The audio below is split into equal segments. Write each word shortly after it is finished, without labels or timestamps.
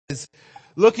is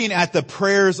looking at the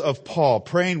prayers of Paul.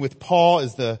 Praying with Paul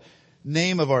is the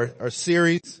name of our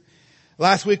series.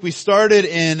 Last week we started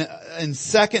in 2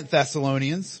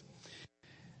 Thessalonians.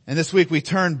 And this week we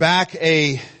turned back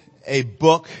a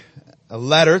book, a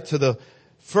letter to the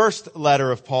first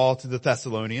letter of Paul to the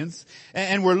Thessalonians.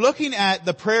 And we're looking at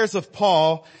the prayers of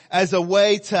Paul as a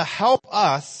way to help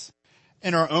us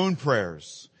in our own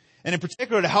prayers. And in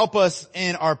particular to help us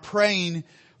in our praying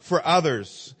for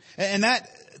others. And that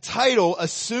title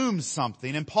assumes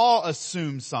something, and Paul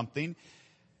assumes something.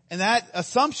 And that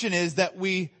assumption is that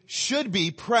we should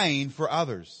be praying for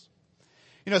others.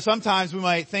 You know, sometimes we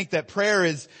might think that prayer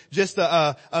is just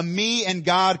a me and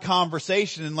God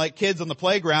conversation. And like kids on the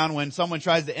playground, when someone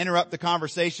tries to interrupt the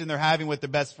conversation they're having with their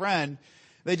best friend,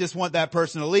 they just want that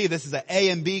person to leave. This is an A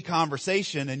and B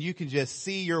conversation, and you can just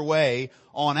see your way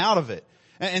on out of it.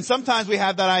 And sometimes we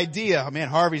have that idea, oh man,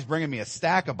 Harvey's bringing me a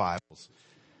stack of Bibles.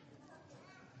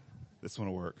 This one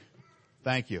will work.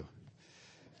 Thank you.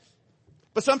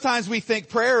 But sometimes we think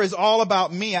prayer is all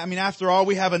about me. I mean, after all,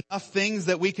 we have enough things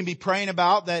that we can be praying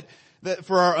about that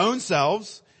for our own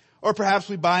selves. Or perhaps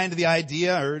we buy into the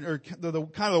idea or the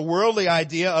kind of the worldly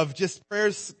idea of just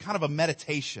prayer's kind of a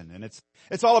meditation. And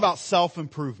it's all about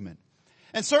self-improvement.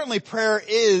 And certainly prayer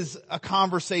is a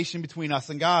conversation between us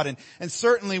and God. And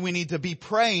certainly we need to be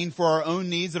praying for our own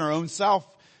needs and our own self.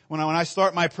 When I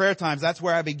start my prayer times, that's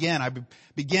where I begin. I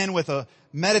begin with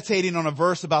meditating on a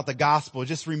verse about the gospel,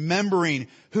 just remembering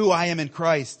who I am in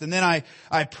Christ. And then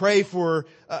I pray for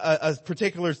a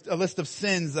list of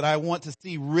sins that I want to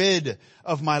see rid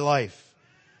of my life.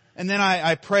 And then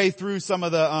I pray through some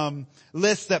of the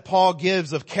lists that Paul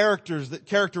gives of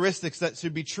characteristics that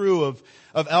should be true of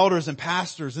elders and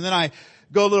pastors. And then I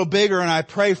go a little bigger and I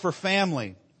pray for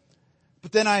family.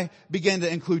 But then I begin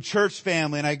to include church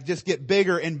family, and I just get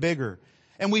bigger and bigger.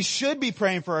 And we should be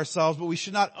praying for ourselves, but we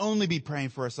should not only be praying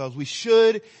for ourselves. We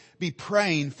should be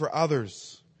praying for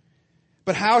others.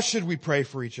 But how should we pray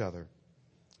for each other?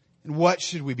 And what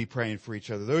should we be praying for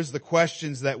each other? Those are the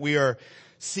questions that we are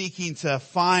seeking to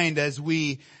find as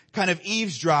we kind of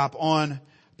eavesdrop on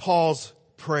Paul's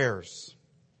prayers.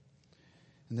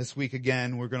 And this week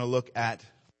again, we're going to look at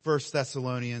 1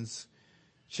 Thessalonians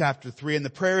chapter 3. And the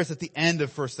prayer is at the end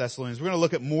of 1 Thessalonians. We're going to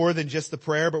look at more than just the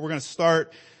prayer, but we're going to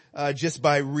start just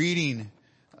by reading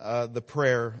the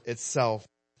prayer itself.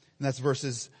 And that's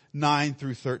verses 9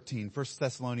 through 13. 1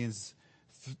 Thessalonians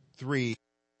 3,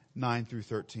 9 through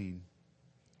 13.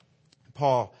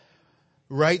 Paul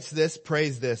writes this,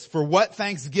 prays this. For what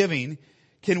thanksgiving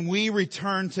can we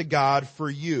return to God for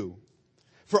you?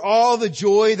 For all the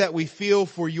joy that we feel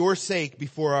for your sake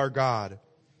before our God.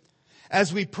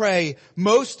 As we pray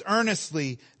most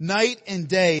earnestly night and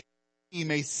day, He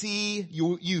may see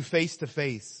you face to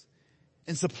face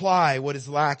and supply what is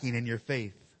lacking in your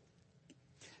faith.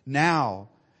 Now,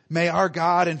 may our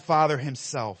God and Father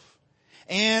Himself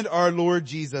and our Lord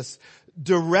Jesus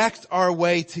direct our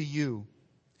way to you.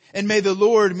 And may the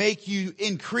Lord make you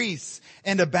increase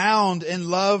and abound in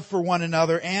love for one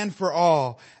another and for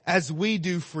all, as we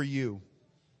do for you.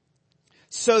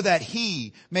 So that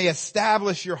He may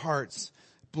establish your hearts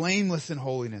blameless in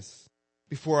holiness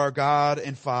before our God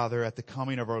and Father at the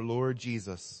coming of our Lord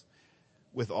Jesus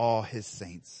with all His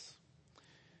saints.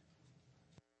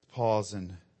 Pause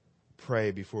and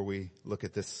pray before we look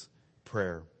at this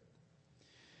prayer.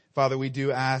 Father, we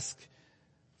do ask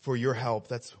for your help.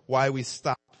 That's why we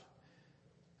stop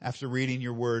after reading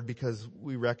your word, because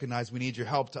we recognize we need your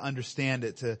help to understand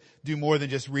it, to do more than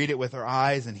just read it with our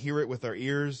eyes and hear it with our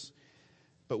ears.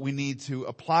 But we need to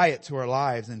apply it to our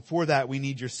lives. And for that, we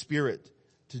need your Spirit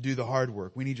to do the hard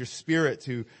work. We need your Spirit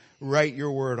to write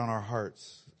your word on our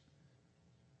hearts.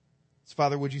 So,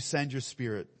 Father, would you send your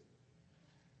Spirit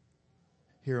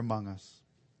here among us?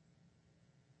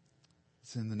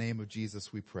 It's in the name of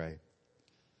Jesus we pray.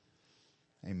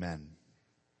 Amen.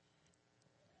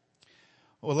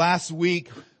 Well, last week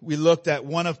we looked at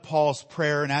one of Paul's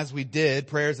prayers, and as we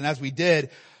did,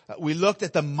 we looked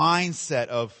at the mindset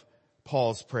of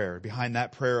Paul's prayer, behind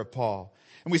that prayer of Paul.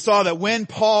 And we saw that when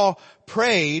Paul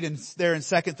prayed, and there in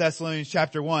 2 Thessalonians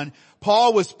chapter 1,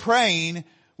 Paul was praying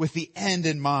with the end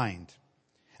in mind.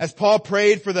 As Paul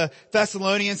prayed for the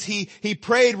Thessalonians, he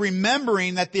prayed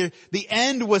remembering that the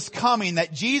end was coming,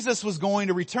 that Jesus was going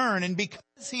to return. And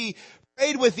because he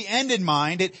prayed with the end in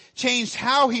mind, it changed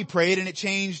how he prayed, and it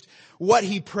changed what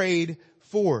he prayed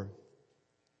for.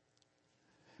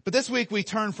 But this week we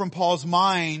turn from Paul's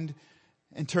mind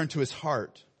and turn to his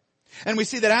heart. And we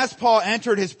see that as Paul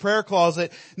entered his prayer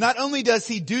closet, not only does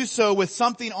he do so with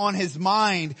something on his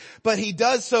mind, but he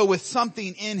does so with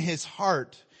something in his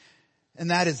heart.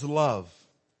 And that is love.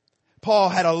 Paul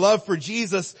had a love for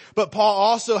Jesus, but Paul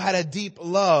also had a deep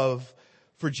love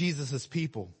for Jesus'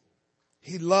 people.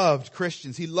 He loved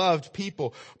Christians. He loved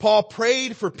people. Paul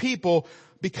prayed for people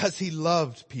because he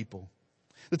loved people.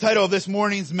 The title of this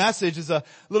morning's message is a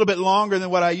little bit longer than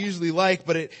what I usually like,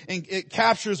 but it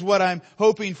captures what I'm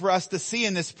hoping for us to see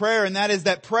in this prayer, and that is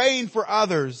that praying for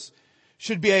others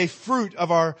should be a fruit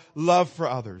of our love for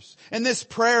others. In this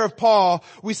prayer of Paul,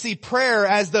 we see prayer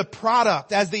as the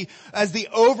product, as the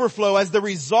overflow, as the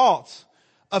result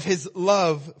of his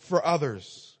love for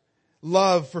others.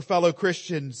 Love for fellow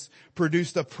Christians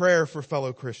produced a prayer for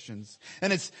fellow Christians.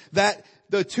 And it's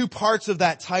the two parts of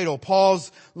that title,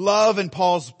 Paul's love and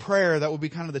Paul's prayer, that will be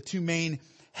kind of the two main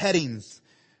headings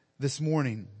this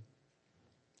morning.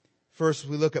 First,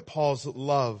 we look at Paul's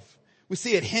love. We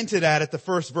see it hinted at the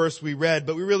first verse we read,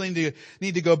 but we really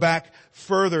need to go back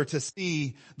further to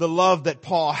see the love that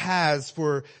Paul has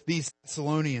for these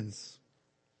Thessalonians.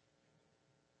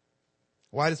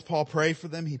 Why does Paul pray for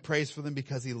them? He prays for them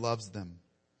because he loves them.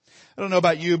 I don't know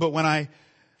about you, but when I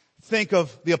think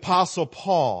of the Apostle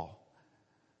Paul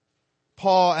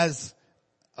as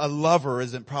a lover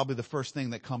isn't probably the first thing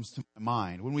that comes to my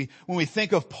mind. When we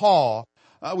think of Paul,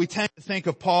 we tend to think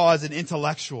of Paul as an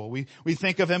intellectual. We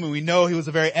think of him and we know he was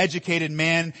a very educated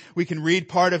man. We can read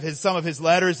some of his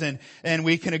letters and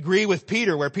we can agree with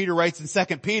Peter, where Peter writes in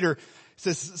 2 Peter,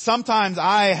 says, sometimes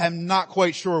I am not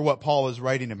quite sure what Paul is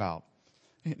writing about.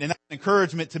 And that's an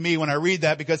encouragement to me when I read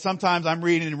that, because sometimes I'm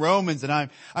reading in Romans and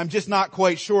I'm just not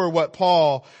quite sure what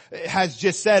Paul has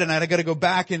just said, and I got to go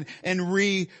back and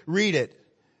reread it.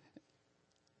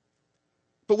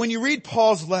 But when you read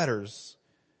Paul's letters,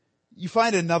 you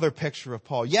find another picture of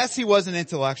Paul. Yes, he was an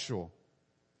intellectual.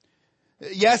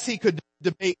 Yes, he could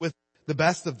debate with the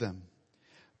best of them.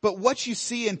 But what you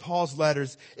see in Paul's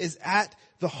letters is at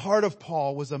the heart of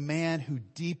Paul was a man who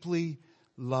deeply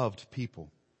loved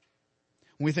people.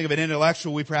 When we think of an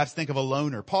intellectual, we perhaps think of a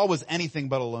loner. Paul was anything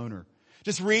but a loner.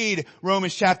 Just read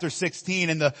Romans chapter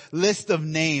 16 and the list of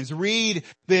names. Read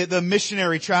the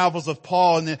missionary travels of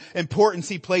Paul and the importance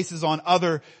he places on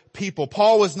other people.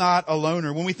 Paul was not a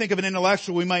loner. When we think of an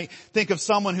intellectual, we might think of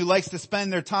someone who likes to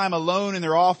spend their time alone in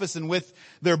their office and with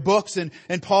their books. And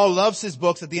Paul loves his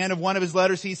books. At the end of one of his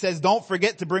letters, he says, "Don't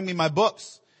forget to bring me my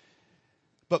books."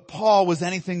 But Paul was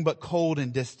anything but cold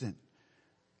and distant.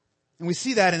 And we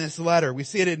see that in this letter. We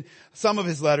see it in some of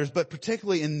his letters, but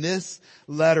particularly in this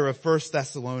letter of 1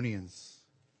 Thessalonians.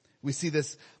 We see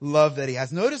this love that he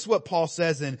has. Notice what Paul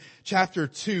says in chapter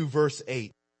 2, verse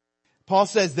 8. Paul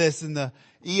says this in the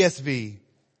ESV.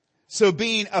 So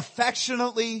being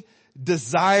affectionately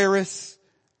desirous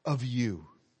of you.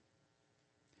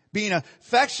 Being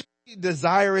affectionately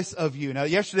desirous of you. Now,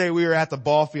 yesterday we were at the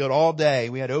ball field all day.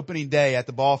 We had opening day at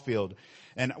the ball field.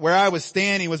 And where I was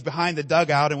standing was behind the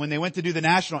dugout. And when they went to do the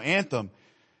national anthem,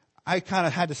 I kind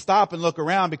of had to stop and look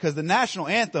around because the national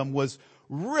anthem was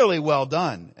really well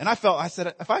done. And I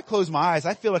said, if I close my eyes,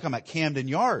 I feel like I'm at Camden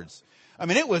Yards. I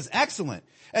mean, it was excellent.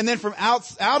 And then from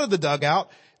out of the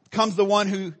dugout comes the one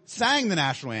who sang the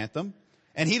national anthem.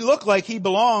 And he looked like he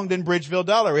belonged in Bridgeville,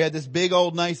 Delaware. He had this big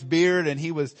old nice beard, and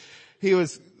he was,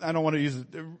 I don't want to use it.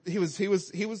 He was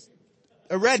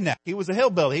a redneck. He was a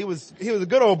hillbilly. He was a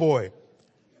good old boy.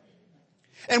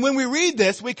 And when we read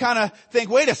this, we kind of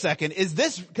think, wait a second, is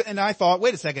this, and I thought,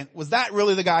 wait a second, was that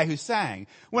really the guy who sang?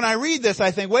 When I read this, I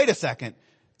think, wait a second,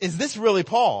 is this really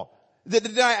Paul?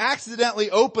 Did I accidentally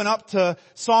open up to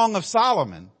Song of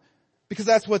Solomon? Because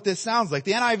that's what this sounds like.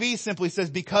 The NIV simply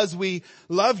says, because we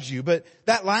loved you, but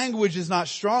that language is not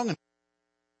strong enough.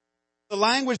 The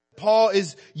language that Paul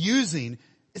is using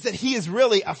is that he is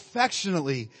really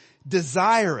affectionately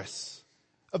desirous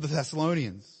of the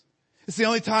Thessalonians. It's the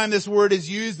only time this word is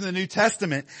used in the New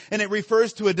Testament, and it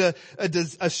refers to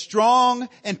a strong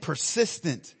and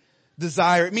persistent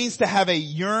desire. It means to have a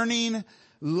yearning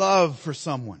love for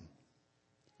someone.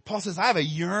 Paul says, I have a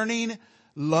yearning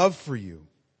love for you.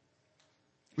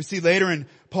 We see later in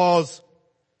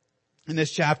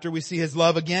this chapter, we see his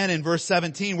love again in verse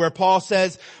 17, where Paul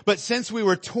says, but since we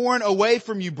were torn away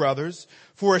from you, brothers,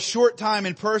 for a short time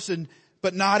in person,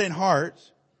 but not in heart,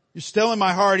 you're still in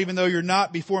my heart, even though you're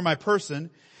not before my person.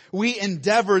 We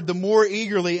endeavored the more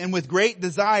eagerly and with great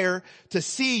desire to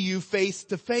see you face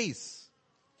to face.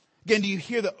 Again, do you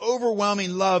hear the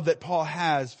overwhelming love that Paul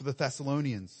has for the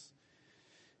Thessalonians?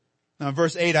 Now in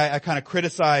verse 8, I kind of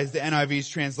criticized the NIV's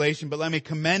translation, but let me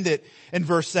commend it in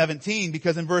verse 17,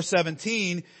 because in verse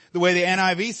 17, the way the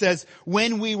NIV says,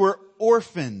 when we were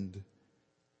orphaned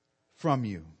from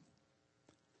you.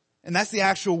 And that's the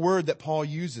actual word that Paul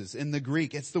uses in the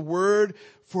Greek. It's the word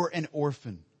for an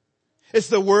orphan. It's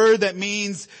the word that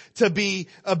means to be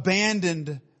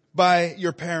abandoned by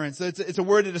your parents. It's a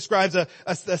word that describes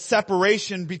a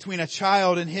separation between a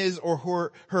child and his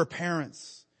or her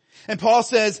parents. And Paul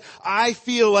says, I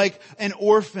feel like an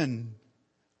orphan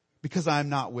because I'm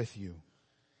not with you.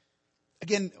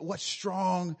 Again, what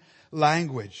strong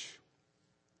language.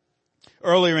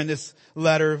 Earlier in this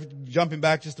letter, jumping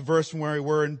back just a verse from where we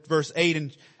were in verse 8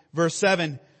 and verse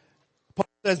 7, Paul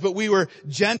says, but we were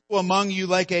gentle among you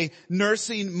like a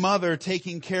nursing mother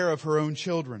taking care of her own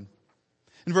children.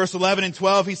 In verse 11 and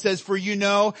 12, he says, for you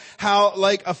know how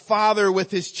like a father with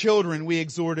his children we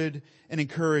exhorted and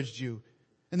encouraged you.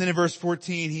 And then in verse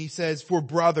 14, he says, for you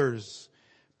brothers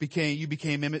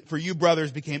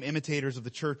became imitators of the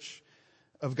church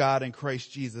of God in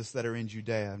Christ Jesus that are in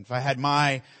Judea. And if I had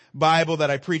my Bible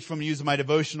that I preach from and use in my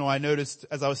devotional, I noticed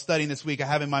as I was studying this week, I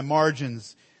have in my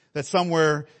margins that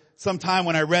sometime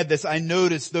when I read this, I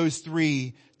noticed those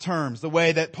three terms. The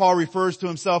way that Paul refers to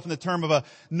himself in the term of a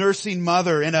nursing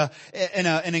mother and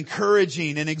an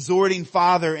encouraging and exhorting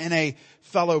father and a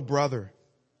fellow brother.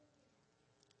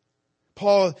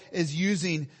 Paul is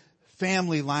using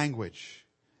family language.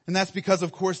 And that's because,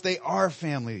 of course, they are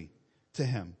family to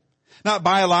him. Not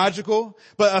biological,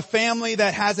 but a family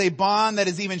that has a bond that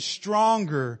is even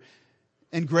stronger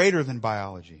and greater than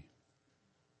biology.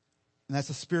 And that's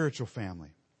a spiritual family.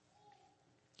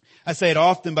 I say it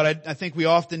often, but I think we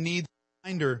often need the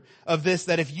reminder of this,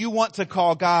 that if you want to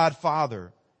call God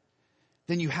Father,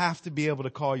 then you have to be able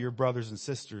to call your brothers and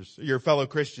sisters, your fellow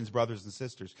Christians, brothers and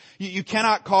sisters. You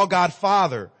cannot call God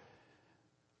Father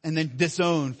and then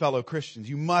disown fellow Christians.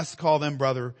 You must call them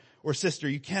brother or sister.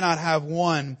 You cannot have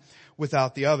one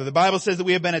without the other. The Bible says that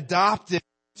we have been adopted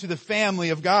to the family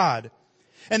of God.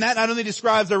 And that not only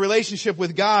describes our relationship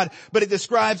with God, but it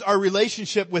describes our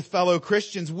relationship with fellow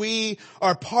Christians. We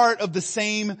are part of the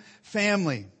same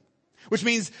family, which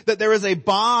means that there is a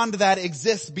bond that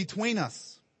exists between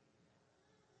us.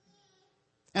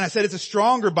 And I said it's a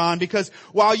stronger bond because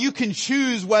while you can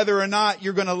choose whether or not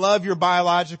you're going to love your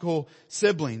biological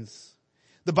siblings,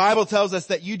 the Bible tells us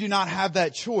that you do not have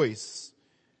that choice.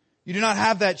 You do not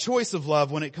have that choice of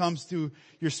love when it comes to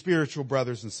your spiritual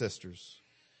brothers and sisters.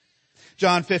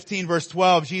 John 15 verse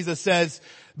 12, Jesus says,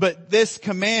 but this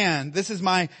is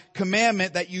my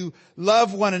commandment that you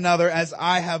love one another as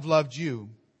I have loved you.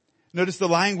 Notice the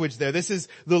language there. This is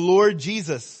the Lord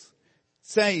Jesus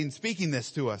speaking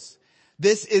this to us.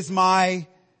 This is my,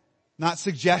 not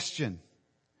suggestion.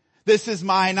 This is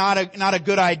my, not a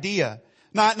good idea.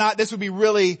 This would be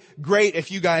really great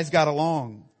if you guys got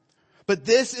along. But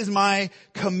this is my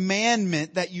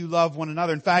commandment that you love one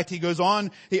another. In fact, he goes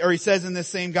on, he says in this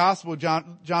same gospel,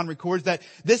 John records that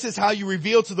this is how you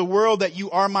reveal to the world that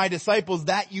you are my disciples,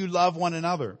 that you love one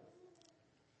another.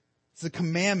 It's a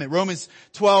commandment. Romans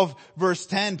 12 verse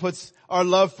 10 puts our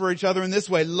love for each other in this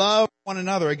way. Love one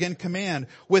another, again command,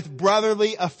 with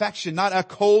brotherly affection, not a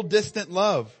cold, distant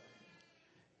love.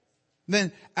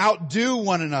 Then outdo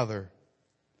one another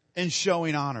in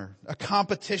showing honor, a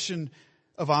competition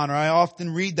of honor. I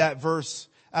often read that verse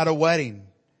at a wedding.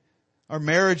 Our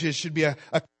marriages should be a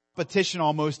competition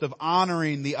almost of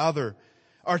honoring the other.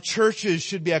 Our churches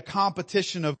should be a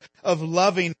competition of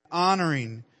loving,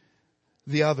 honoring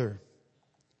the other.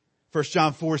 1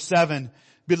 John 4:7,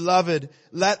 beloved,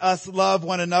 let us love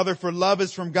one another, for love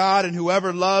is from God, and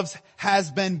whoever loves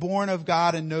has been born of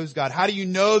God and knows God. How do you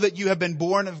know that you have been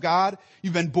born of God?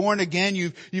 You've been born again.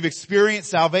 You've experienced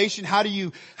salvation. How do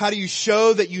you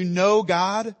show that you know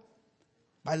God?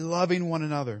 By loving one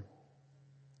another.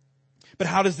 But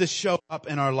how does this show up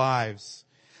in our lives?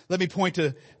 Let me point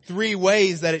to 3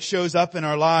 ways that it shows up in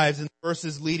our lives in the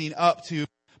verses leading up to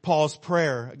Paul's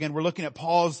prayer. Again, we're looking at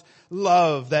Paul's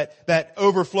love that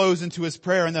overflows into his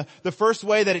prayer. And the first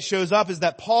way that it shows up is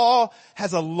that Paul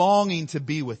has a longing to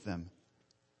be with them.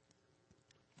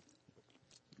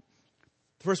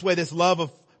 The first way this love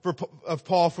of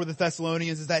Paul for the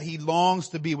Thessalonians is that he longs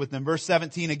to be with them. Verse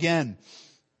 17 again.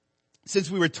 Since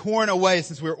we were torn away,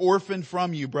 since we were orphaned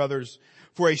from you, brothers,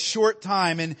 for a short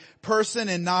time in person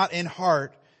and not in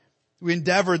heart, we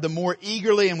endeavored the more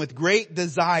eagerly and with great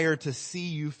desire to see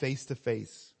you face to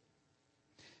face.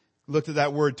 Looked at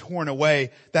that word torn away.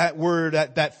 That word,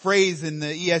 that phrase in the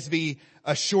ESV,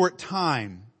 a short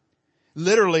time.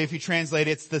 Literally, if you translate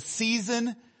it, it's the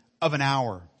season of an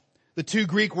hour. The 2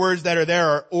 Greek words that are there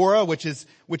are ora, which is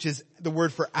the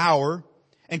word for hour,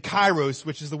 and kairos,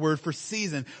 which is the word for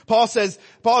season. Paul is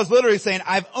literally saying,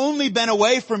 I've only been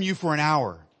away from you for an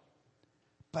hour,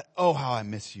 but oh, how I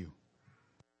miss you.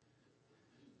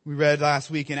 We read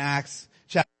last week in Acts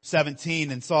chapter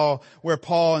 17 and saw where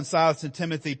Paul and Silas and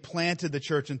Timothy planted the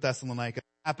church in Thessalonica.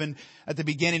 happened at the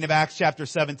beginning of Acts chapter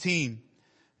 17.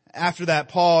 After that,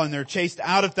 Paul, and they're chased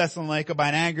out of Thessalonica by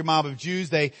an angry mob of Jews,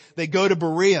 they go to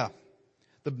Berea.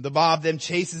 The mob then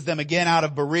chases them again out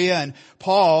of Berea, and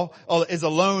Paul is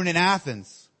alone in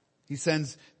Athens. He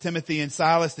sends Timothy and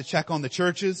Silas to check on the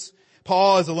churches.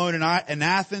 Paul is alone in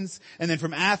Athens, and then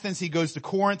from Athens he goes to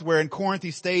Corinth, where in Corinth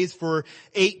he stays for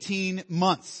 18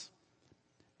 months,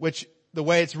 which the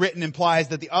way it's written implies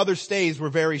that the other stays were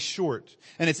very short.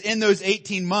 And it's in those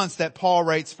 18 months that Paul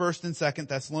writes 1st and 2nd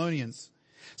Thessalonians.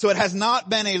 So it has not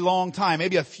been a long time,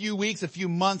 maybe a few weeks, a few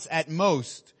months at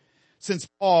most, since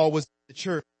Paul was in the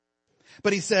church.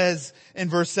 But he says in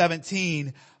verse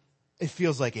 17, it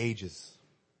feels like ages.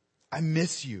 I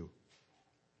miss you.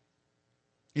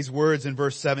 These words in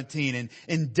verse 17, and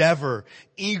endeavor,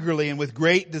 eagerly and with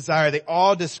great desire, they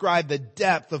all describe the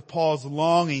depth of Paul's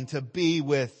longing to be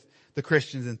with the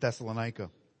Christians in Thessalonica.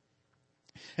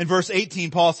 In verse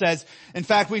 18, Paul says, in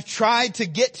fact, we've tried to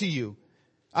get to you.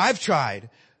 I've tried,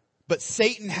 but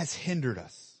Satan has hindered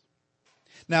us.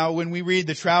 Now, when we read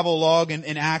the travel log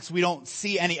in Acts, we don't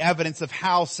see any evidence of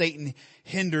how Satan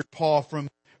hindered Paul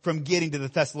from getting to the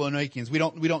Thessalonians. We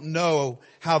don't know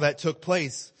how that took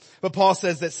place. But Paul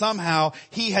says that somehow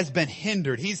he has been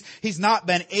hindered. He's not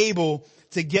been able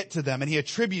to get to them, and he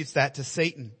attributes that to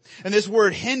Satan. And this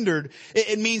word hindered,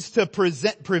 it means to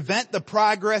prevent the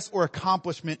progress or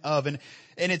accomplishment of, and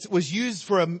it was used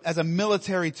as a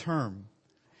military term.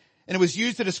 And it was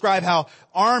used to describe how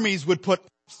armies would put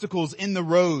obstacles in the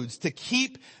roads to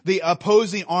keep the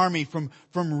opposing army from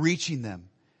reaching them.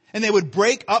 And they would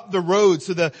break up the roads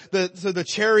so the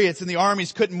chariots and the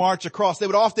armies couldn't march across. They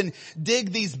would often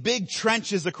dig these big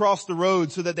trenches across the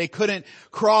road so that they couldn't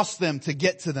cross them to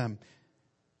get to them.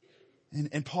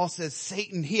 And Paul says,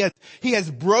 Satan, he has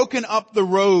broken up the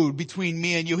road between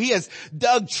me and you. He has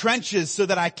dug trenches so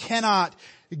that I cannot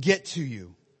get to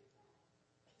you.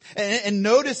 And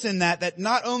notice in that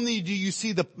not only do you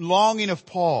see the longing of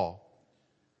Paul,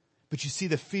 but you see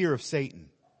the fear of Satan.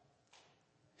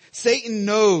 Satan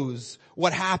knows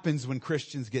what happens when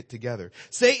Christians get together.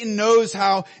 Satan knows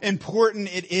how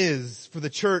important it is for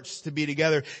the church to be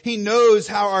together. He knows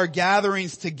how our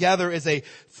gatherings together is a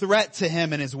threat to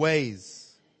him and his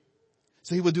ways.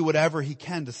 So he will do whatever he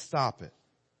can to stop it.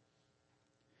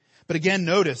 But again,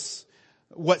 notice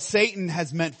what Satan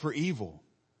has meant for evil.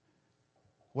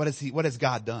 What has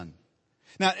God done?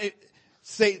 Now,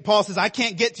 Paul says, I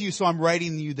can't get to you, so I'm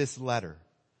writing you this letter.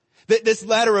 This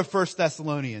letter of 1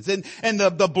 Thessalonians. And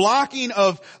the blocking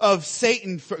of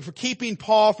Satan for keeping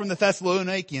Paul from the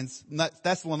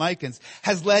Thessalonians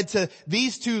has led to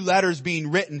these two letters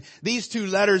being written, these two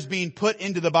letters being put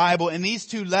into the Bible, and these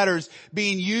two letters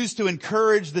being used to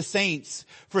encourage the saints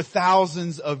for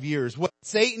thousands of years. What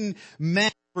Satan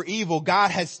meant for evil,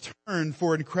 God has turned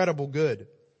for incredible good.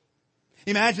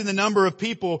 Imagine the number of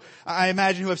people, I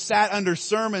imagine, who have sat under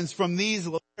sermons from these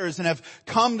letters and have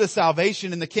come to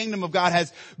salvation, and the kingdom of God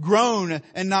has grown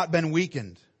and not been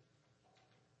weakened.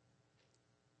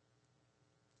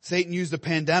 Satan used a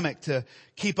pandemic to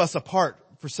keep us apart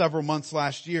for several months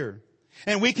last year.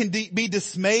 And we can be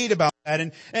dismayed about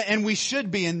that, and we should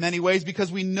be in many ways,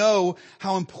 because we know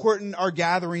how important our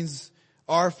gatherings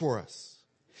are for us.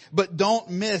 But don't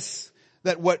miss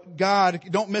what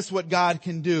God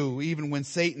can do even when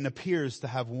Satan appears to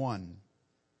have won.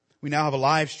 We now have a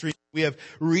live stream. We have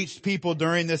reached people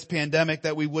during this pandemic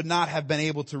that we would not have been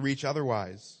able to reach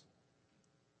otherwise.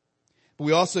 But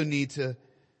we also need to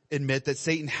admit that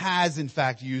Satan has in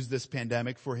fact used this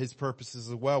pandemic for his purposes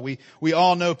as well. We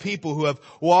all know people who have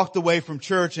walked away from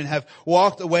church and have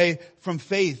walked away from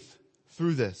faith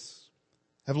through this,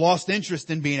 have lost interest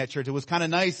in being at church. It was kind of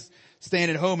nice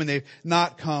staying at home, and they've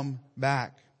not come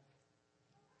back.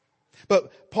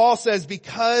 But Paul says,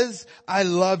 because I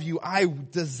love you, I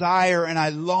desire and I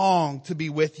long to be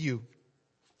with you.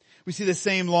 We see the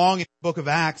same longing in the book of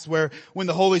Acts, where when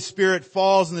the Holy Spirit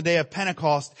falls on the day of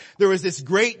Pentecost, there was this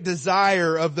great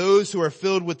desire of those who are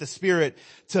filled with the Spirit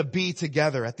to be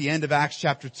together. At the end of Acts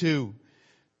chapter 2,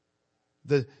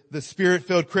 the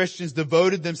Spirit-filled Christians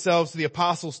devoted themselves to the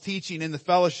apostles' teaching and the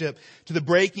fellowship, to the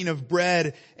breaking of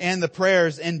bread and the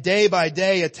prayers, and day by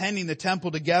day attending the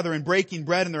temple together and breaking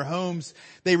bread in their homes,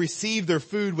 they received their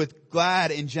food with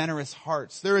glad and generous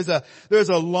hearts. There is a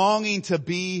longing to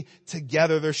be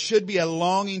together. There should be a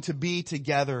longing to be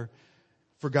together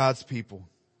for God's people.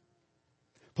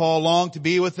 Paul longed to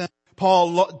be with them.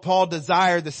 Paul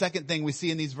desired, the second thing we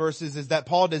see in these verses is that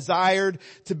Paul desired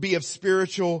to be of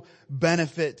spiritual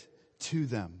benefit to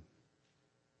them.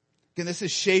 Again, this is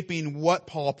shaping what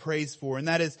Paul prays for, and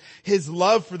that is his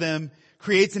love for them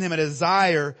creates in him a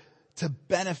desire to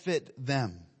benefit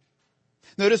them.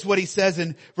 Notice what he says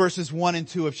in verses 1 and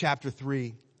 2 of chapter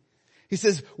 3. He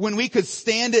says, when we could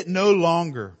stand it no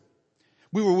longer,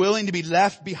 we were willing to be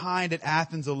left behind at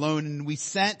Athens alone, and we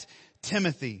sent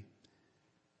Timothy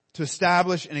to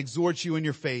establish and exhort you in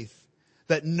your faith,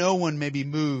 that no one may be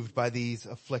moved by these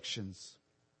afflictions.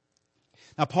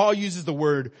 Now, Paul uses the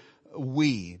word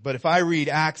we, but if I read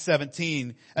Acts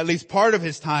 17, at least part of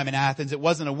his time in Athens, it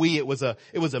wasn't a we, it was a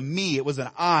me, it was an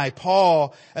I.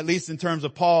 Paul, at least in terms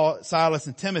of Paul, Silas,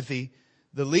 and Timothy,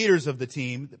 the leaders of the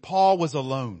team, Paul was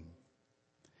alone.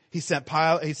 He sent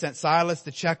Silas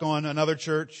to check on another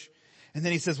church, and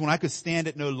then he says, when I could stand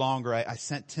it no longer, I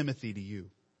sent Timothy to you.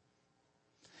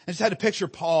 I just had to picture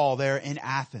Paul there in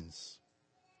Athens,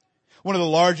 one of the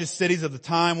largest cities of the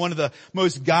time, one of the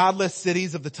most godless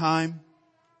cities of the time.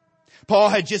 Paul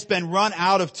had just been run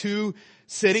out of two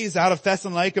cities, out of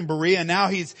Thessalonica and Berea, and now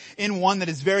he's in one that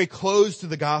is very close to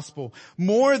the gospel.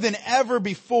 More than ever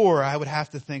before, I would have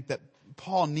to think that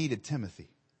Paul needed Timothy.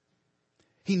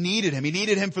 He needed him. He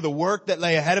needed him for the work that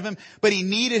lay ahead of him, but he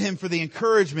needed him for the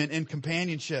encouragement and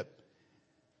companionship.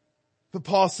 But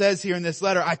Paul says here in this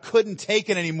letter, I couldn't take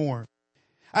it anymore.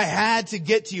 I had to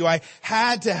get to you. I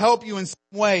had to help you in some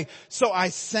way. So I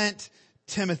sent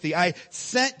Timothy. I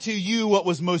sent to you what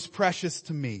was most precious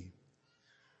to me.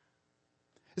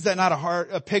 Is that not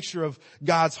a picture of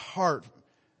God's heart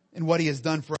and what he has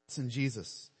done for us in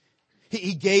Jesus?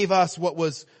 He gave us what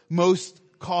was most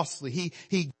costly. He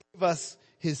gave us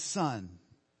his son.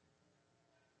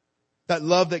 That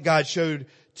love that God showed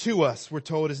to us, we're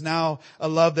told, is now a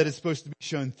love that is supposed to be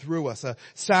shown through us. A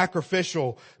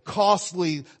sacrificial,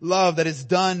 costly love that is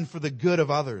done for the good of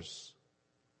others.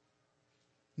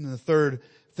 And the third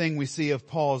thing we see of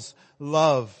Paul's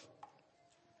love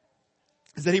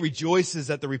is that he rejoices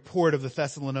at the report of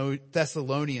the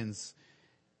Thessalonians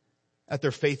at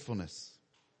their faithfulness.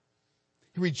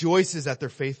 He rejoices at their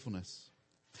faithfulness.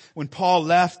 When Paul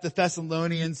left the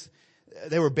Thessalonians,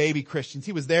 they were baby Christians.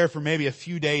 He was there for maybe a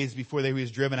few days before he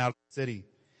was driven out of the city.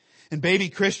 And baby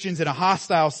Christians in a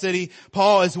hostile city,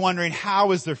 Paul is wondering,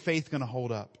 how is their faith going to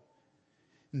hold up?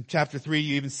 In chapter 3,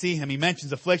 you even see him. He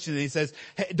mentions affliction and he says,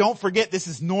 hey, don't forget this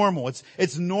is normal.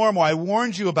 It's normal. I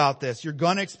warned you about this. You're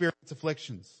going to experience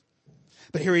afflictions.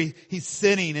 But here he's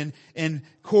sitting in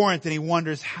Corinth and he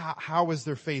wonders, how is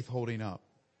their faith holding up?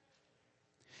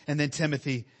 And then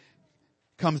Timothy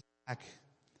comes back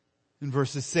in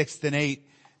verses 6 and 8.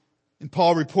 And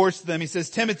Paul reports to them, he says,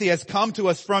 Timothy has come to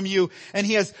us from you, and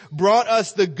he has brought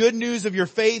us the good news of your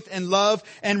faith and love,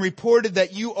 and reported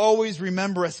that you always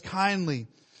remember us kindly,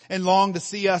 and long to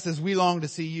see us as we long to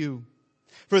see you.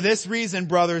 For this reason,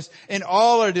 brothers, in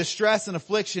all our distress and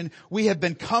affliction, we have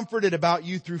been comforted about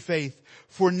you through faith.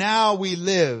 For now we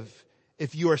live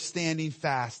if you are standing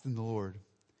fast in the Lord.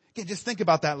 Again, just think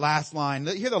about that last line.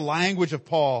 Hear the language of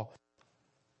Paul.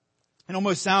 It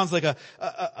almost sounds like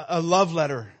a love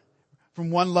letter from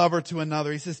one lover to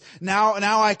another. He says, now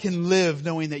I can live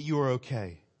knowing that you are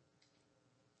okay.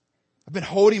 I've been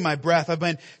holding my breath. I've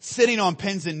been sitting on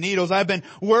pins and needles. I've been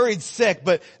worried sick,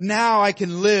 but now I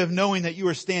can live knowing that you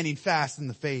are standing fast in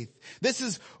the faith. This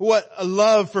is what a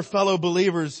love for fellow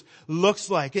believers looks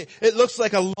like. It looks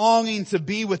like a longing to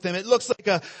be with them. It looks like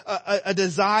a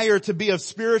desire to be of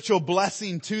spiritual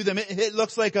blessing to them. It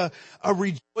looks like a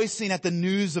rejoicing at the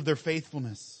news of their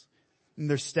faithfulness and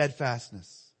their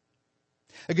steadfastness.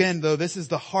 Again, though, this is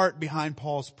the heart behind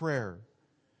Paul's prayer.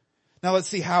 Now let's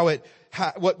see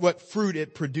what fruit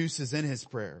it produces in his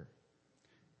prayer.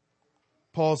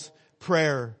 Paul's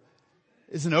prayer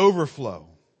is an overflow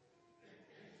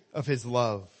of his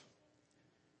love.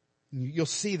 You'll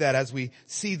see that as we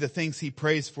see the things he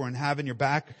prays for and have in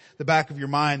the back of your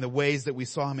mind, the ways that we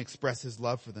saw him express his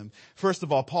love for them. First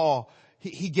of all, Paul,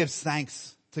 he gives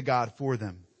thanks to God for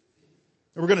them.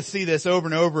 And we're going to see this over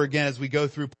and over again as we go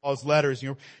through Paul's letters.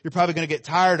 You're probably going to get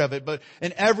tired of it, but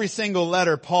in every single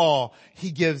letter, Paul,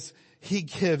 he gives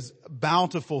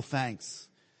bountiful thanks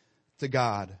to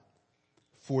God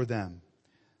for them.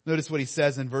 Notice what he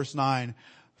says in verse 9.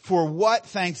 For what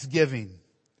thanksgiving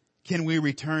can we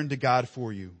return to God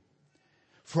for you?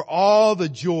 For all the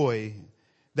joy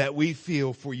that we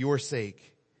feel for your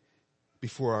sake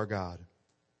before our God.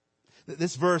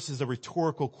 This verse is a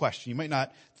rhetorical question. You might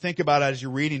not think about it as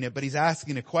you're reading it, but he's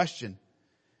asking a question.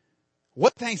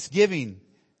 What thanksgiving,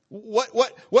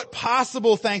 what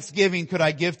possible thanksgiving could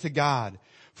I give to God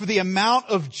for the amount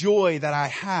of joy that I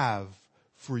have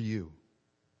for you?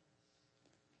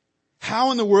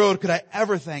 How in the world could I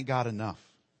ever thank God enough?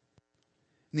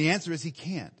 And the answer is he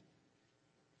can't.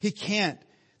 He can't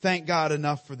thank God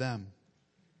enough for them.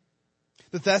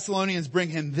 The Thessalonians bring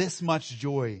him this much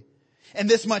joy. And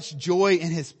this much joy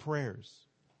in his prayers.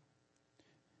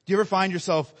 Do you ever find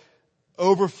yourself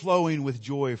overflowing with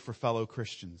joy for fellow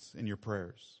Christians in your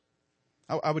prayers?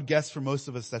 I would guess for most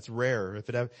of us that's rare if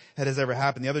it has ever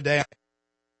happened. The other day I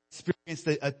experienced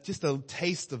just a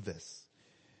taste of this.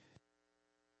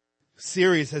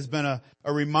 Series has been a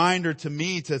reminder to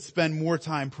me to spend more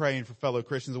time praying for fellow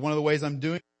Christians. And one of the ways I'm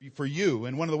doing it for you,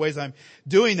 and one of the ways I'm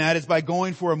doing that is by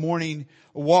going for a morning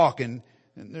walk. And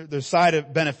there's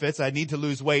side benefits. I need to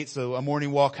lose weight, so a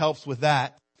morning walk helps with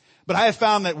that. But I have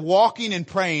found that walking and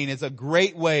praying is a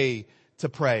great way to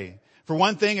pray. For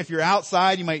one thing, if you're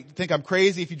outside, you might think I'm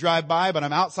crazy if you drive by, but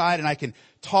I'm outside and I can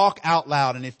talk out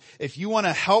loud. And if you want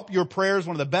to help your prayers,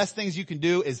 one of the best things you can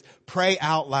do is pray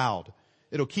out loud.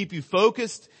 It'll keep you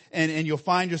focused and you'll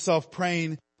find yourself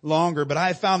praying longer. But I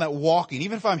have found that walking,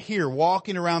 even if I'm here,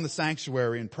 walking around the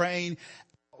sanctuary and praying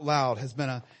out loud has been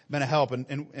a help.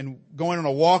 And going on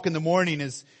a walk in the morning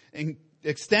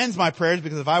extends my prayers,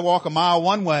 because if I walk a mile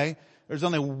one way, there's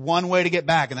only one way to get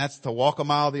back, and that's to walk a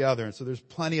mile the other. And so there's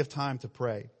plenty of time to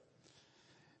pray. And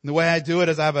the way I do it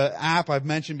is I have an app I've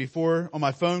mentioned before on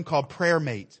my phone called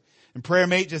PrayerMate. And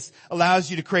PrayerMate just allows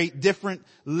you to create different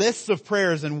lists of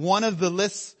prayers. And one of the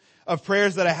lists of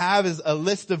prayers that I have is a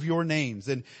list of your names.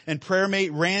 And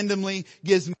PrayerMate randomly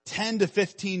gives me 10 to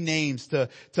 15 names to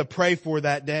pray for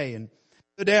that day. And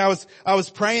the day I was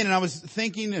praying and I was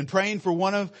thinking and praying for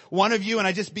one of you, and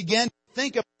I just began to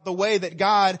think about the way that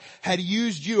God had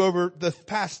used you over the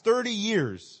past 30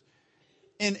 years.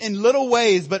 In little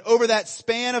ways, but over that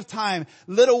span of time,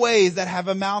 little ways that have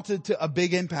amounted to a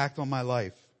big impact on my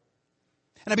life.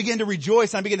 And I began to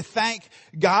rejoice, and I began to thank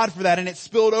God for that, and it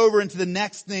spilled over into the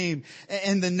next name,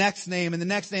 and the next name, and the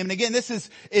next name. And again, this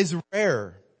is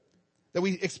rare that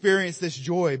we experience this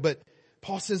joy, but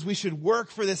Paul says we should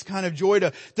work for this kind of joy,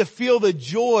 to feel the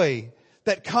joy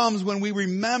that comes when we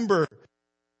remember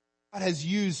God has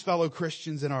used fellow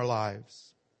Christians in our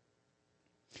lives.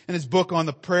 In his book on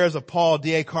the prayers of Paul,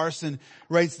 D.A. Carson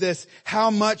writes this: how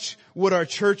much would our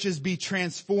churches be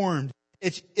transformed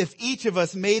if each of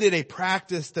us made it a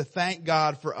practice to thank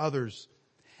God for others,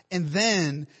 and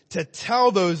then to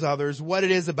tell those others what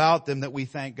it is about them that we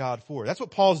thank God for. That's what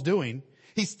Paul's doing.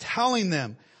 He's telling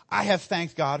them, I have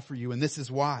thanked God for you, and this is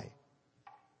why.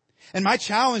 And my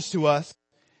challenge to us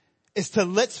is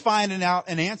let's find out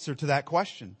an answer to that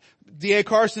question. D.A.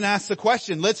 Carson asks the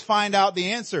question, let's find out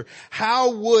the answer.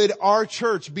 How would our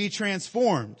church be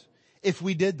transformed if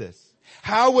we did this?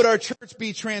 How would our church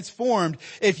be transformed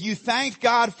if you thanked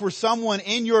God for someone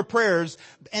in your prayers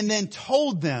and then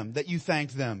told them that you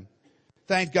thanked them?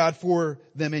 Thanked God for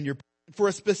them for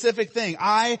a specific thing.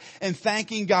 I am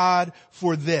thanking God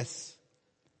for this.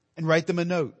 And write them a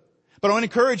note. But I want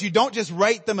to encourage you, don't just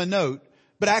write them a note,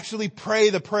 but actually pray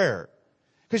the prayer.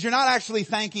 Because you're not actually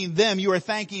thanking them, you are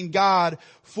thanking God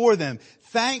for them.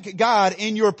 Thank God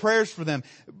in your prayers for them.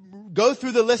 Go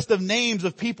through the list of names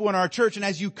of people in our church, and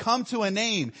as you come to a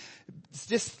name,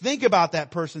 just think about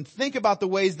that person. Think about the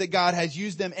ways that God has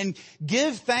used them, and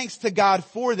give thanks to God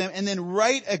for them, and then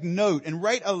write a note and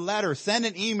write a letter, send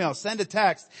an email, send a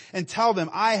text, and tell them,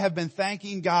 I have been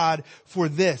thanking God for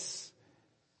this.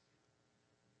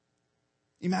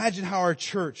 Imagine how our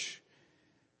church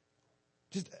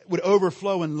just would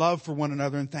overflow in love for one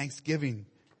another and thanksgiving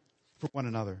for one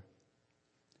another,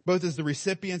 both as the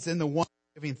recipients and the one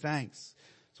giving thanks.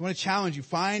 So I want to challenge you,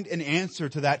 find an answer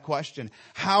to that question.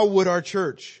 How would our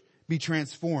church be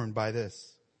transformed by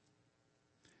this?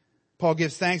 Paul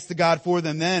gives thanks to God for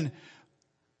them. Then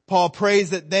Paul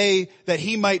prays that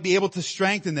he might be able to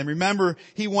strengthen them. Remember,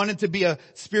 he wanted to be a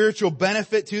spiritual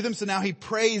benefit to them, so now he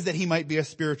prays that he might be a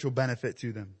spiritual benefit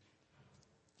to them.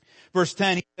 Verse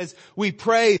 10, he says, we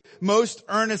pray most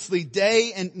earnestly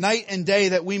night and day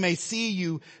that we may see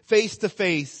you face to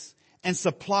face and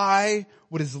supply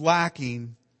what is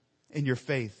lacking in your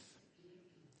faith.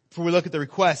 Before we look at the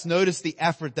request, notice the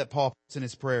effort that Paul puts in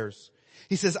his prayers.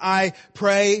 He says, I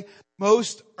pray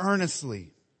most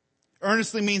earnestly.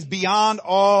 Earnestly means beyond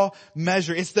all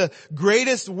measure. It's the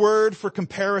greatest word for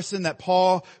comparison that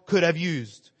Paul could have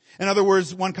used. In other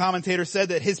words, one commentator said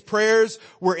that his prayers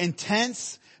were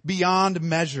intense beyond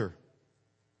measure.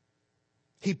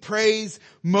 He prays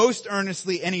most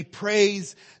earnestly, and he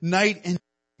prays night and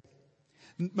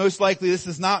day. Most likely this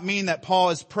does not mean that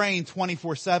Paul is praying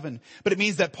 24/7, but it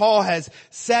means that Paul has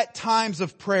set times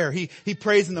of prayer. He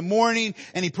prays in the morning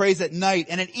and he prays at night.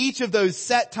 And at each of those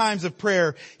set times of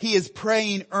prayer, he is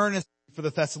praying earnestly for the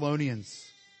Thessalonians.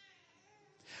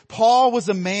 Paul was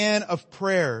a man of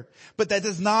prayer, but that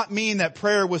does not mean that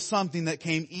prayer was something that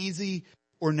came easy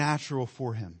or natural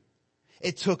for him.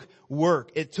 It took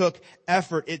work. It took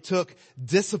effort. It took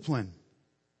discipline.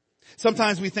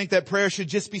 Sometimes we think that prayer should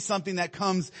just be something that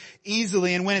comes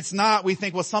easily, and when it's not, we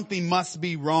think, well, something must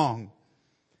be wrong.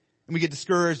 And we get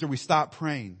discouraged or we stop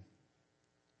praying.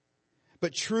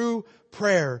 But true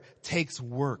prayer takes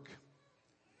work.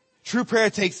 True prayer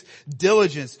takes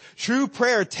diligence. True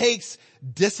prayer takes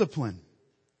discipline.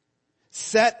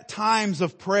 Set times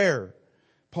of prayer,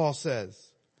 Paul says.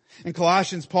 In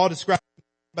Colossians, Paul describes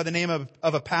by the name of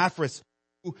Epaphras,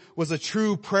 who was a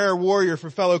true prayer warrior for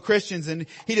fellow Christians, and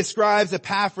he describes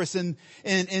Epaphras in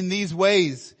these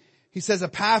ways. He says,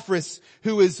 Epaphras,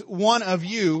 who is one of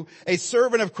you, a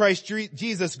servant of Christ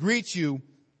Jesus, greets you,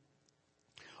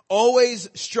 always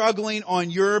struggling on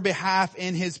your behalf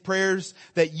in his prayers,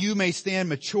 that you may stand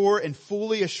mature and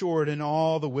fully assured in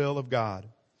all the will of God.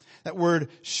 That word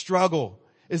struggle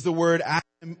is the word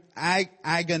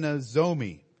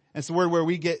agonizomi. It's the word where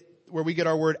we get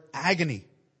our word agony.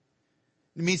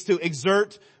 It means to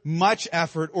exert much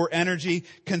effort or energy,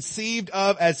 conceived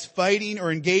of as fighting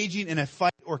or engaging in a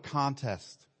fight or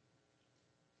contest.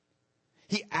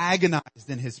 He agonized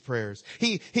in his prayers.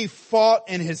 He fought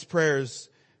in his prayers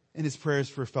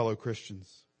for fellow Christians.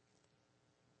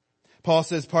 Paul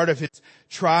says part of his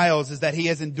trials is that he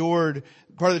has endured,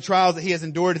 part of the trials that he has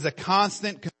endured is a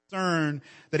constant concern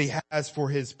that he has for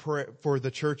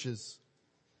the churches,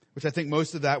 which I think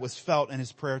most of that was felt in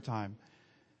his prayer time.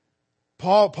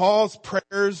 Paul's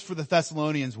prayers for the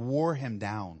Thessalonians wore him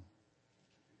down,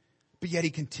 but yet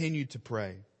he continued to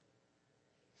pray.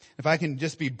 If I can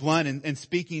just be blunt and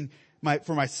speaking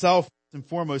for myself and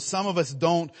foremost, some of us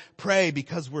don't pray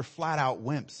because we're flat out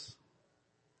wimps.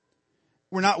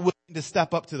 We're not willing to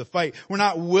step up to the fight. We're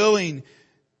not willing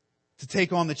to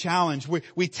take on the challenge.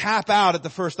 We tap out at the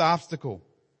first obstacle.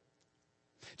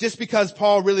 Just because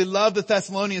Paul really loved the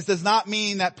Thessalonians does not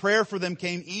mean that prayer for them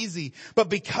came easy. But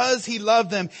because he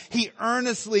loved them, he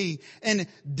earnestly and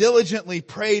diligently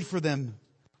prayed for them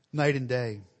night and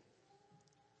day.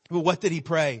 But what did he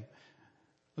pray?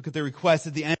 Look at the request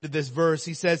at the end of this verse.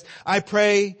 He says, I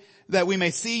pray that we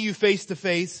may see you face to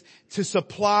face to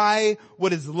supply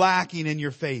what is lacking in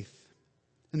your faith.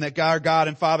 And that our God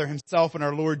and Father himself and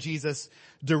our Lord Jesus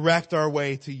direct our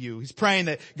way to you. He's praying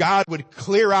that God would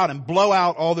clear out and blow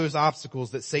out all those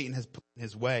obstacles that Satan has put in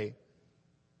his way.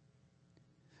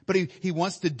 But he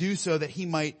wants to do so that he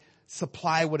might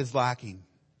supply what is lacking.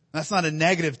 That's not a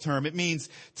negative term. It means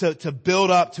to build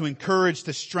up, to encourage,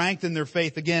 to strengthen their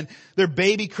faith. Again, they're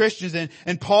baby Christians,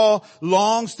 and Paul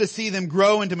longs to see them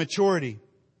grow into maturity.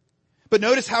 But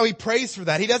notice how he prays for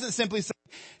that. He doesn't simply say,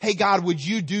 hey God, would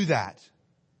you do that?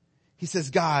 He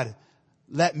says, God,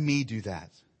 let me do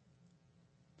that.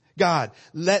 God,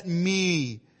 let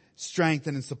me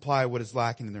strengthen and supply what is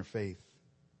lacking in their faith.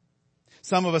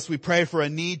 Some of us, we pray for a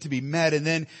need to be met,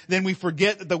 and then we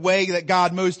forget that the way that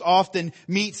God most often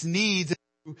meets needs is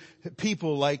through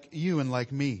people like you and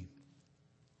like me.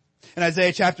 In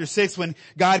Isaiah chapter 6, when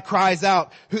God cries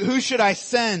out, who should I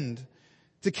send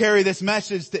to carry this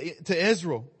message to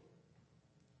Israel?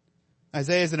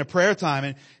 Isaiah is in a prayer time,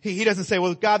 and he doesn't say,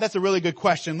 well, God, that's a really good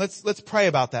question. Let's pray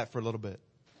about that for a little bit.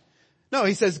 No,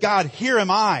 he says, God, here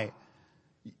am I.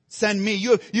 Send me.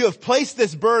 You have placed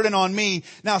this burden on me.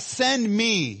 Now send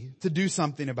me to do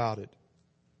something about it.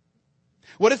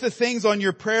 What if the things on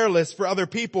your prayer list for other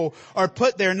people are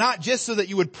put there not just so that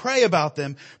you would pray about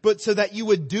them, but so that you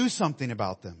would do something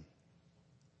about them?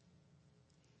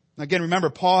 Again, remember,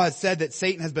 Paul has said that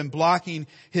Satan has been blocking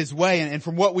his way. And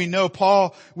from what we know,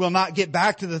 Paul will not get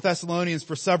back to the Thessalonians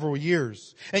for several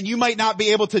years. And you might not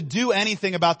be able to do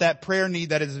anything about that prayer need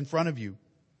that is in front of you.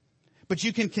 But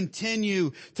you can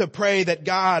continue to pray that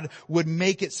God would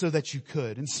make it so that you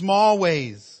could. In small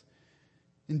ways,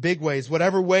 in big ways,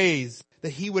 whatever ways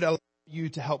that he would allow you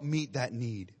to help meet that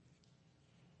need.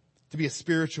 To be a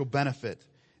spiritual benefit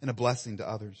and a blessing to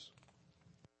others.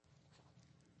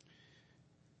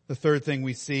 The third thing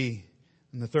we see,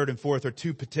 and the third and fourth, are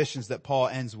two petitions that Paul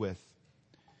ends with.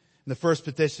 And the first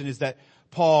petition is that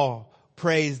Paul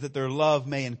prays that their love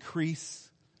may increase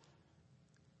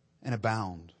and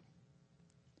abound.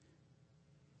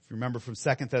 If you remember from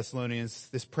 2 Thessalonians,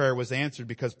 this prayer was answered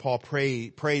because Paul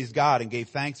praised God and gave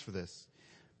thanks for this.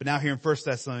 But now here in 1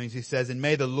 Thessalonians he says, and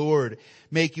may the Lord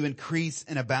make you increase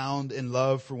and abound in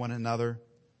love for one another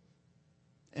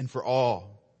and for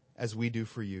all as we do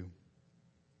for you.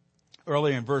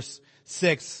 Earlier in verse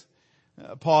 6,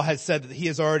 Paul has said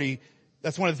that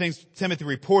that's one of the things Timothy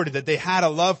reported, that they had a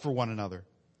love for one another.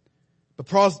 But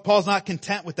Paul's not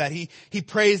content with that. He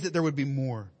prays that there would be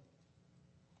more.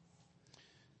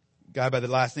 A guy by the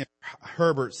last name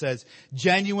Herbert says,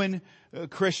 genuine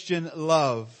Christian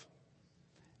love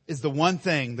is the one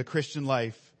thing the Christian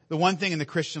life the one thing in the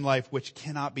Christian life which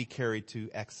cannot be carried to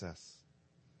excess.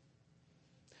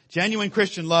 Genuine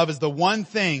Christian love is the one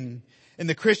thing in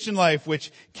the Christian life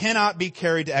which cannot be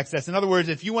carried to excess. In other words,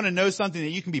 if you want to know something that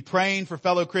you can be praying for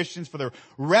fellow Christians for the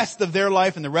rest of their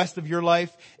life and the rest of your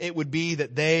life, it would be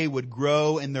that they would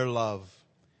grow in their love.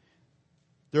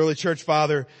 The early church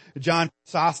father, John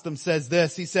Chrysostom, says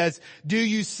this. He says, do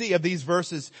you see, of these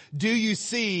verses, do you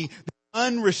see the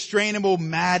unrestrainable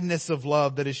madness of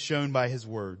love that is shown by his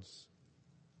words?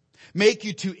 Make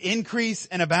you to increase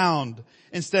and abound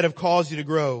instead of cause you to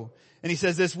grow. And he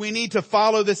says this, we need to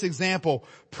follow this example.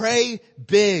 Pray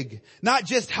big. Not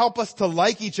just help us to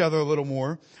like each other a little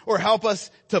more or help us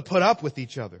to put up with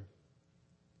each other.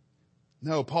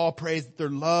 No, Paul prays that their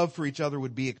love for each other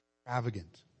would be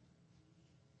extravagant.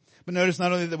 But notice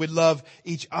not only that we'd love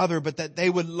each other, but that they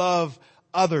would love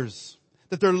others.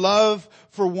 That their love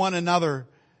for one another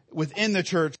within the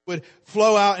church would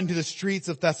flow out into the streets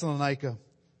of Thessalonica.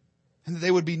 And that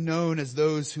they would be known as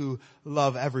those who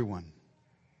love everyone.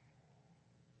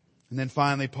 And then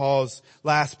finally, Paul's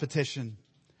last petition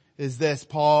is this.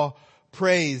 Paul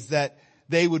prays that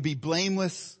they would be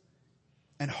blameless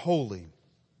and holy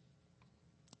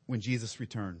when Jesus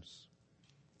returns.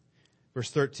 Verse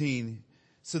 13,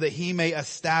 so that he may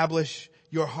establish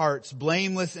your hearts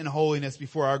blameless in holiness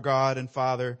before our God and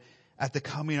Father at the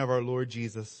coming of our Lord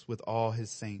Jesus with all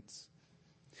his saints.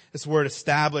 This word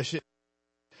establish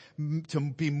to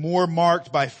be more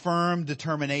marked by firm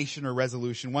determination or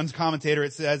resolution. One commentator,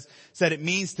 said it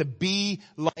means to be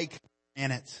like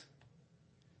granite.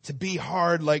 To be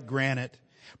hard like granite.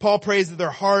 Paul prays that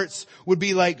their hearts would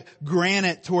be like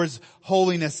granite towards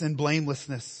holiness and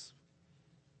blamelessness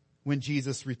when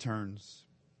Jesus returns.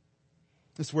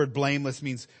 This word blameless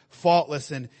means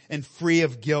faultless and free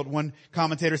of guilt. One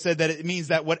commentator said that it means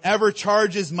that whatever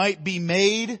charges might be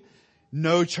made,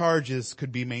 no charges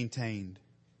could be maintained.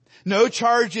 No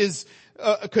charges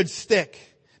could stick.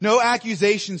 No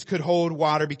accusations could hold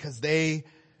water because they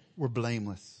were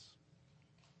blameless.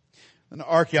 And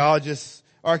archaeologists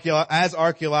have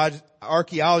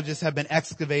been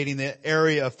excavating the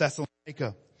area of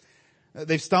Thessalonica,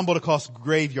 they've stumbled across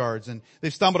graveyards and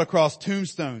they've stumbled across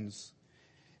tombstones.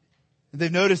 And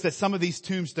they've noticed that some of these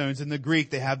tombstones in the Greek,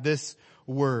 they have this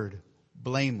word,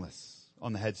 blameless,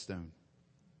 on the headstone.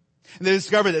 And they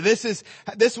discovered that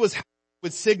this was how it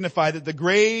would signify that the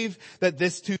grave that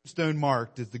this tombstone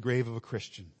marked is the grave of a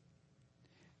Christian.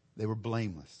 They were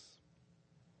blameless.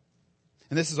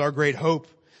 And this is our great hope,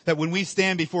 that when we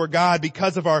stand before God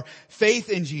because of our faith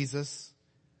in Jesus,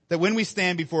 that when we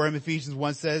stand before him, Ephesians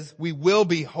 1 says, we will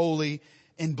be holy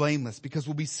and blameless because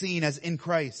we'll be seen as in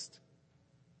Christ.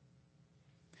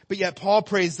 But yet Paul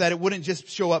prays that it wouldn't just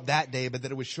show up that day, but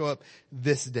that it would show up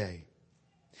this day.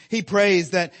 He prays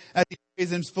that, as he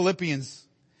prays in Philippians,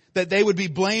 that they would be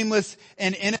blameless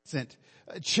and innocent,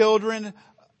 children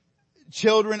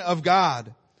of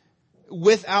God,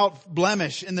 without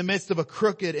blemish in the midst of a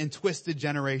crooked and twisted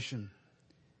generation,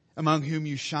 among whom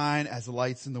you shine as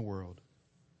lights in the world.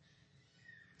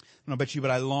 I don't know about you,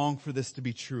 but I long for this to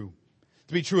be true.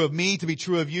 To be true of me, to be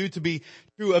true of you, to be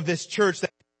true of this church,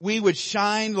 that we would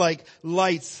shine like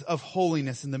lights of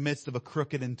holiness in the midst of a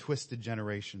crooked and twisted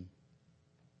generation.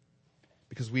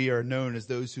 Because we are known as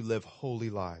those who live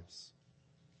holy lives.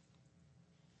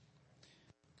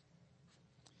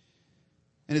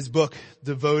 In his book,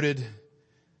 Devoted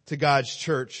to God's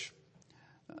Church,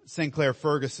 Sinclair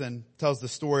Ferguson tells the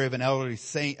story of an elderly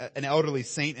saint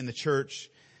in the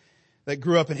church that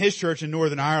grew up in his church in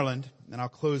Northern Ireland. And I'll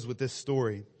close with this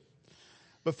story.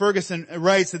 But Ferguson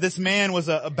writes that this man was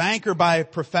a banker by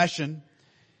profession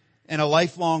and a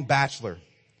lifelong bachelor.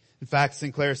 In fact,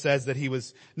 Sinclair says that he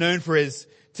was known for his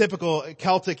typical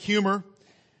Celtic humor.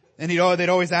 And they'd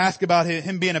always ask about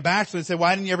him being a bachelor. They'd say,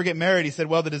 why didn't you ever get married? He said,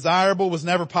 well, the desirable was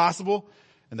never possible.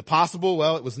 And the possible,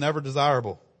 well, it was never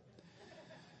desirable.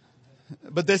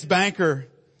 But this banker,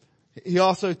 he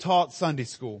also taught Sunday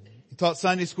school. He taught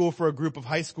Sunday school for a group of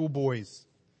high school boys.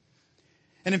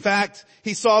 And in fact,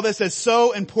 he saw this as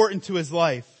so important to his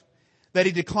life that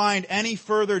he declined any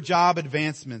further job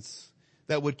advancements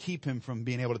that would keep him from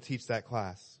being able to teach that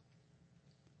class.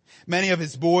 Many of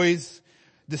his boys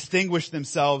distinguished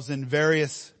themselves in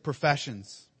various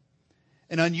professions.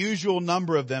 An unusual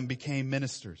number of them became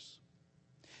ministers.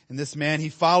 And this man, he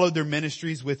followed their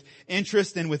ministries with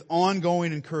interest and with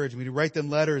ongoing encouragement. He'd write them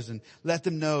letters and let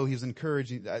them know he was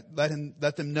encouraging,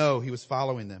 let them know he was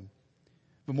following them.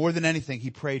 But more than anything, he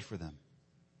prayed for them.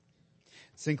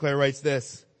 Sinclair writes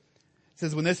this. He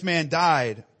says, when this man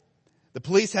died, the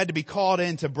police had to be called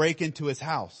in to break into his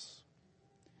house.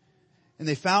 And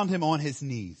they found him on his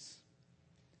knees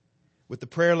with the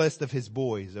prayer list of his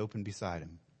boys open beside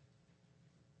him.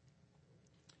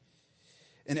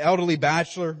 An elderly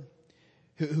bachelor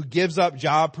who gives up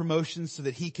job promotions so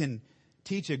that he can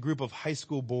teach a group of high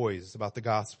school boys about the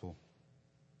gospel.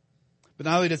 But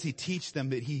not only does he teach them,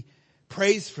 but he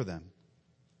prays for them.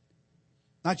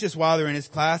 Not just while they're in his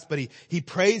class, but he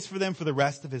prays for them for the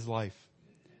rest of his life.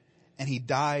 And he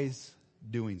dies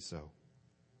doing so.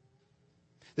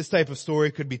 This type of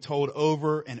story could be told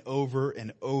over and over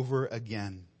and over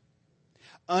again.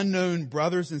 Unknown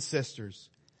brothers and sisters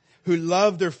who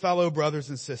love their fellow brothers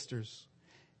and sisters,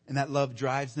 and that love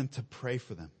drives them to pray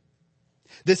for them.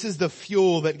 This is the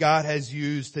fuel that God has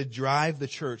used to drive the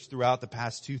church throughout the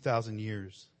past 2,000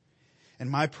 years.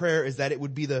 And my prayer is that it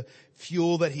would be the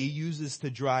fuel that he uses to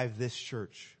drive this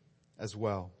church as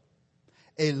well.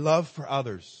 A love for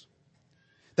others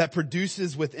that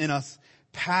produces within us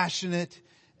passionate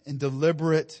and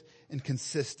deliberate and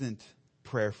consistent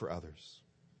prayer for others.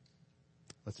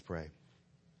 Let's pray.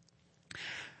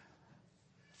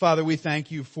 Father, we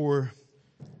thank you for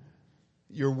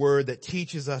your word that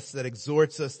teaches us, that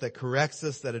exhorts us, that corrects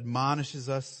us, that admonishes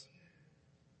us,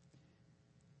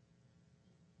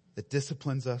 that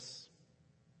disciplines us.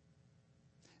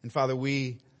 And Father,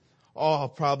 we all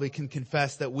probably can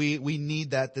confess that we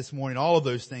need that this morning, all of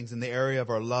those things in the area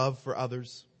of our love for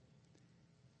others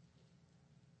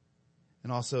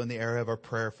and also in the area of our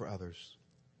prayer for others.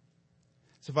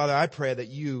 So Father, I pray that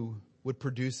you would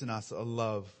produce in us a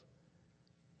love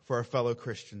for our fellow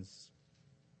Christians.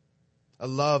 A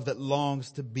love that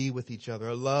longs to be with each other.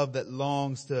 A love that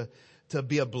longs to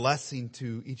be a blessing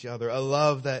to each other. A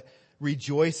love that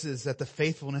rejoices at the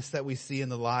faithfulness that we see in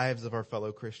the lives of our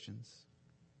fellow Christians.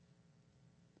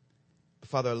 But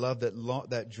Father, a love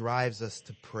that drives us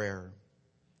to prayer.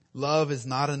 Love is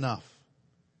not enough.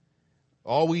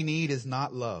 All we need is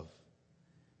not love.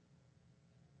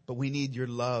 But we need your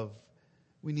love.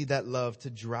 We need that love to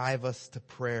drive us to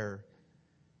prayer,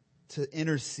 to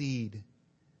intercede,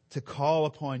 to call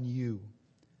upon you,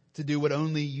 to do what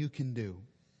only you can do.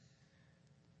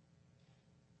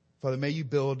 Father, may you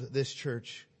build this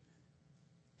church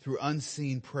through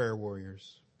unseen prayer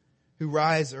warriors who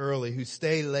rise early, who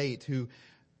stay late, who,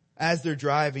 as they're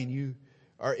driving, you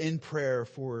are in prayer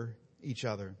for each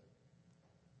other.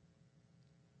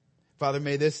 Father,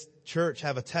 may this church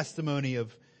have a testimony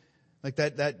of, like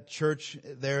that church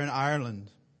there in Ireland,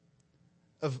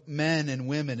 of men and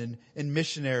women and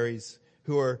missionaries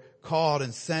who are called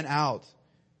and sent out.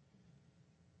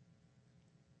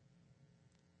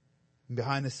 And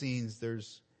behind the scenes,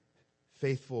 there's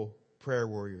faithful prayer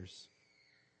warriors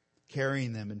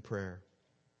carrying them in prayer.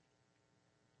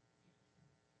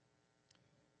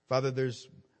 Father, there's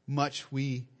much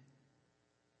we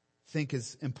think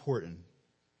is important.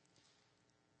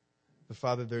 But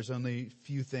Father, there's only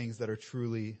few things that are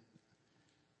truly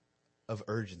of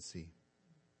urgency.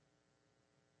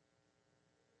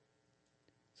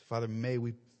 So Father, may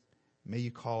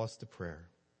you call us to prayer.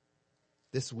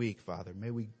 This week, Father,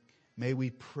 may we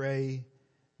pray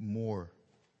more.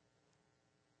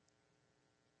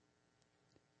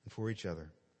 And for each other.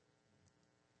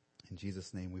 In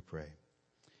Jesus' name we pray.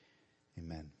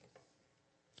 Amen.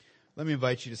 Let me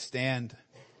invite you to stand.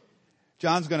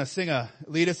 John's going to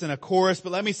lead us in a chorus,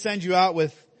 but let me send you out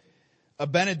with a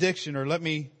benediction, or let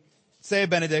me say a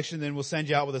benediction, then we'll send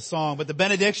you out with a song. But the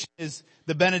benediction is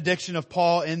the benediction of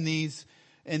Paul in these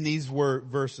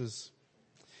verses.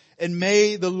 And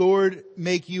may the Lord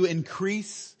make you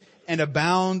increase and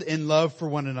abound in love for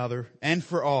one another and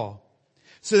for all,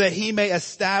 so that he may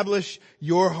establish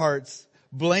your hearts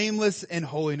blameless in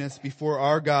holiness before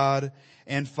our God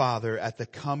and Father at the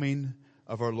coming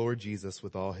of our Lord Jesus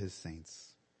with all his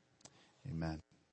saints. Amen.